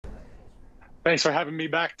Thanks for having me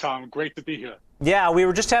back, Tom. Great to be here. Yeah, we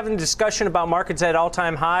were just having a discussion about markets at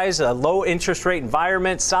all-time highs, a low interest rate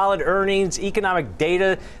environment, solid earnings, economic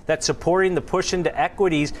data that's supporting the push into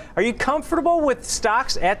equities. Are you comfortable with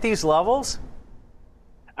stocks at these levels?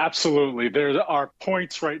 Absolutely. There are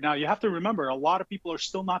points right now. You have to remember, a lot of people are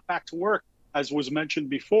still not back to work, as was mentioned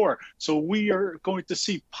before. So we are going to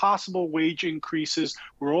see possible wage increases.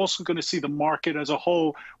 We're also going to see the market as a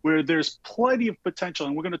whole where there's plenty of potential.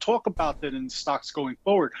 And we're going to talk about that in stocks going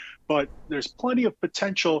forward. But there's plenty of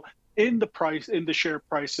potential in the share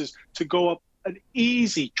prices to go up an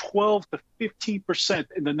easy 12 to 15%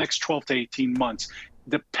 in the next 12 to 18 months,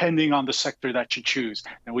 depending on the sector that you choose.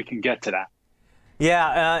 And we can get to that.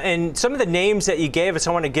 Yeah, and some of the names that you gave us,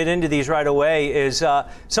 I want to get into these right away, is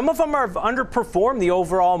some of them have underperformed the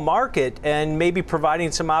overall market and maybe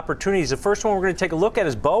providing some opportunities. The first one we're going to take a look at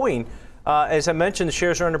is Boeing. As I mentioned, the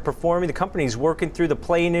shares are underperforming. The company's working through the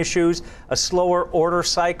plane issues, a slower order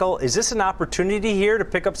cycle. Is this an opportunity here to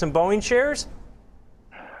pick up some Boeing shares?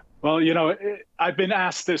 Well, I've been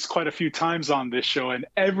asked this quite a few times on this show, and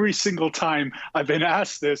every single time I've been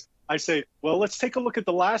asked this, I say, well, let's take a look at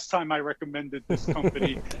the last time I recommended this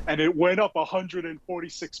company, and it went up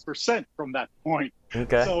 146% from that point.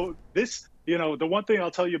 Okay. So this, the one thing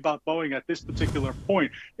I'll tell you about Boeing at this particular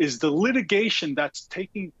point is the litigation that's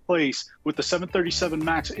taking place with the 737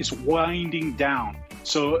 MAX is winding down.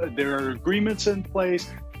 So there are agreements in place.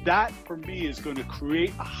 That, for me, is going to create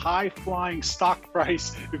a high-flying stock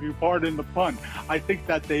price, if you pardon the pun. I think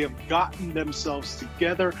that they have gotten themselves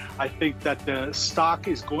together. I think that the stock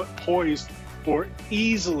is poised for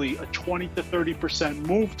easily a 20 to 30%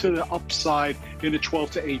 move to the upside in a 12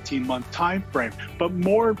 to 18-month time frame. But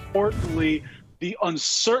more importantly, the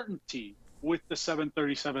uncertainty with the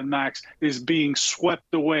 737 MAX is being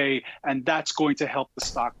swept away, and that's going to help the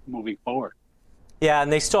stock moving forward. Yeah,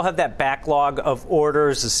 and they still have that backlog of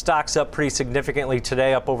orders. The stock's up pretty significantly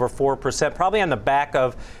today, up over 4%, probably on the back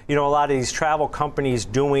of, a lot of these travel companies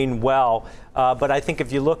doing well. But I think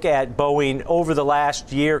if you look at Boeing over the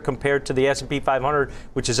last year compared to the S&P 500,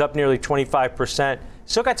 which is up nearly 25%,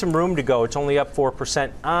 still got some room to go. It's only up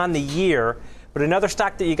 4% on the year. But another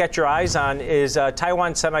stock that you got your eyes on is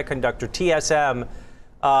Taiwan Semiconductor, TSM.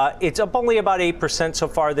 It's up only about 8% so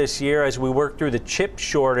far this year as we work through the chip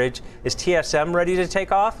shortage. Is TSM ready to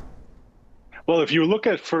take off? Well, if you look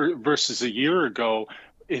at versus a year ago,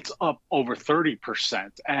 it's up over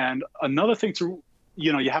 30%. And another thing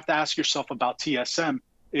you have to ask yourself about TSM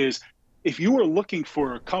is if you were looking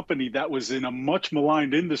for a company that was in a much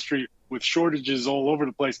maligned industry with shortages all over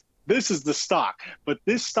the place, this is the stock. But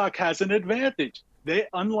this stock has an advantage. They,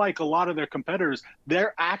 unlike a lot of their competitors,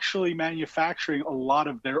 they're actually manufacturing a lot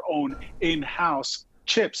of their own in-house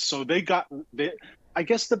chips. So I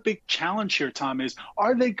guess the big challenge here, Tom, is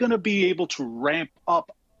are they going to be able to ramp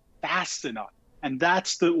up fast enough? And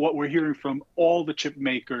that's what we're hearing from all the chip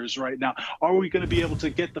makers right now. Are we going to be able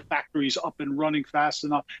to get the factories up and running fast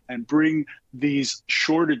enough and bring these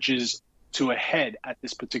shortages to a head at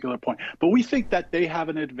this particular point? But we think that they have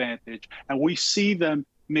an advantage, and we see them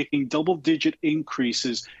making double-digit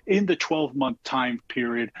increases in the 12-month time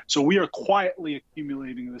period. So we are quietly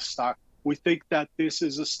accumulating this stock. We think that this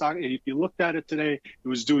is a stock, and if you looked at it today, it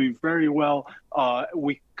was doing very well.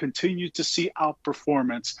 We continue to see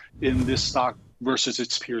outperformance in this stock versus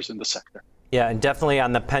its peers in the sector. Yeah, and definitely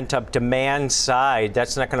on the pent-up demand side,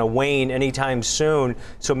 that's not going to wane anytime soon.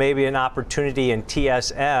 So maybe an opportunity in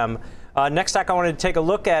TSM. Next stock I wanted to take a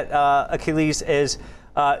look at, Achilles, is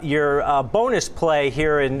your bonus play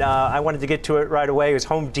here, and I wanted to get to it right away. It was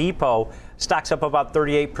Home Depot. Stock's up about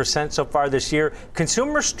 38% so far this year.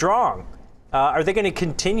 Consumer strong. Are they going to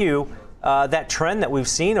continue that trend that we've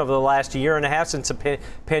seen over the last year and a half since the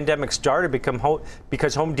pandemic started?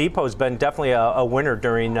 Because Home Depot has been definitely a winner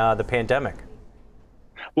during the pandemic.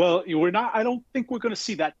 Well, I don't think we're going to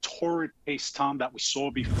see that torrid pace, Tom, that we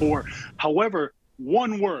saw before. However,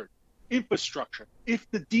 one word. Infrastructure.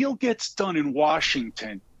 If the deal gets done in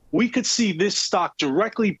Washington, we could see this stock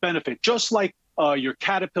directly benefit, just like your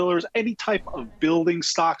Caterpillars, any type of building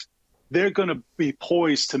stocks. They're going to be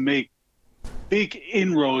poised to make big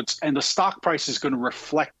inroads, and the stock price is going to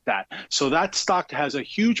reflect that. So that stock has a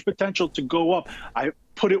huge potential to go up. I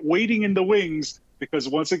put it waiting in the wings because,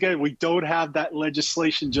 once again, we don't have that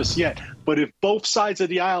legislation just yet. But if both sides of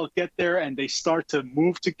the aisle get there and they start to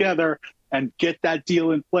move together and get that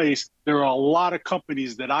deal in place, there are a lot of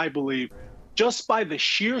companies that I believe, just by the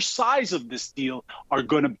sheer size of this deal, are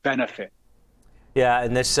going to benefit. Yeah,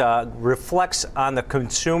 and this reflects on the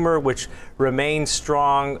consumer, which remains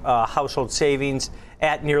strong, household savings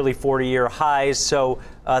at nearly 40-year highs. So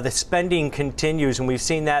the spending continues, and we've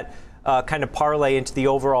seen that kind of parlay into the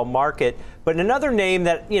overall market. But another name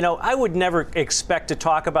that, I would never expect to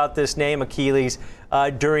talk about this name, Achilles,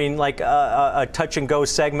 during like a touch and go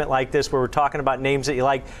segment like this where we're talking about names that you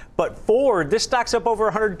like. But Ford, this stock's up over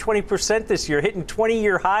 120% this year, hitting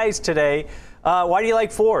 20-year highs today. Why do you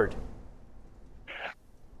like Ford?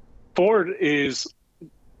 Ford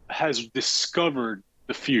has discovered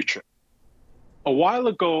the future. A while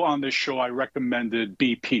ago on this show, I recommended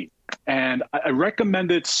BP, and I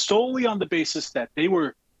recommended solely on the basis that they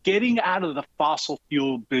were getting out of the fossil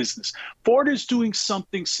fuel business. Ford is doing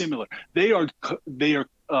something similar. They are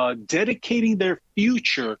dedicating their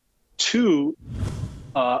future to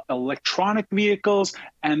electronic vehicles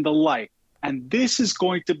and the like. And this is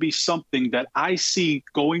going to be something that I see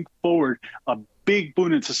going forward, a big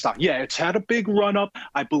boon into stock. Yeah, it's had a big run up.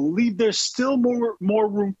 I believe there's still more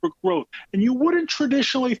room for growth. And you wouldn't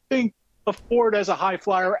traditionally think of Ford as a high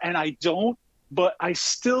flyer, and I don't, but I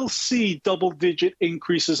still see double-digit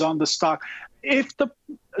increases on the stock. If the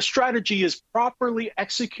strategy is properly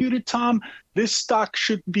executed, Tom, this stock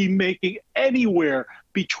should be making anywhere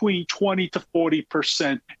between 20 to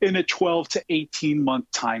 40% in a 12 to 18 month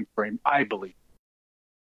time frame, I believe.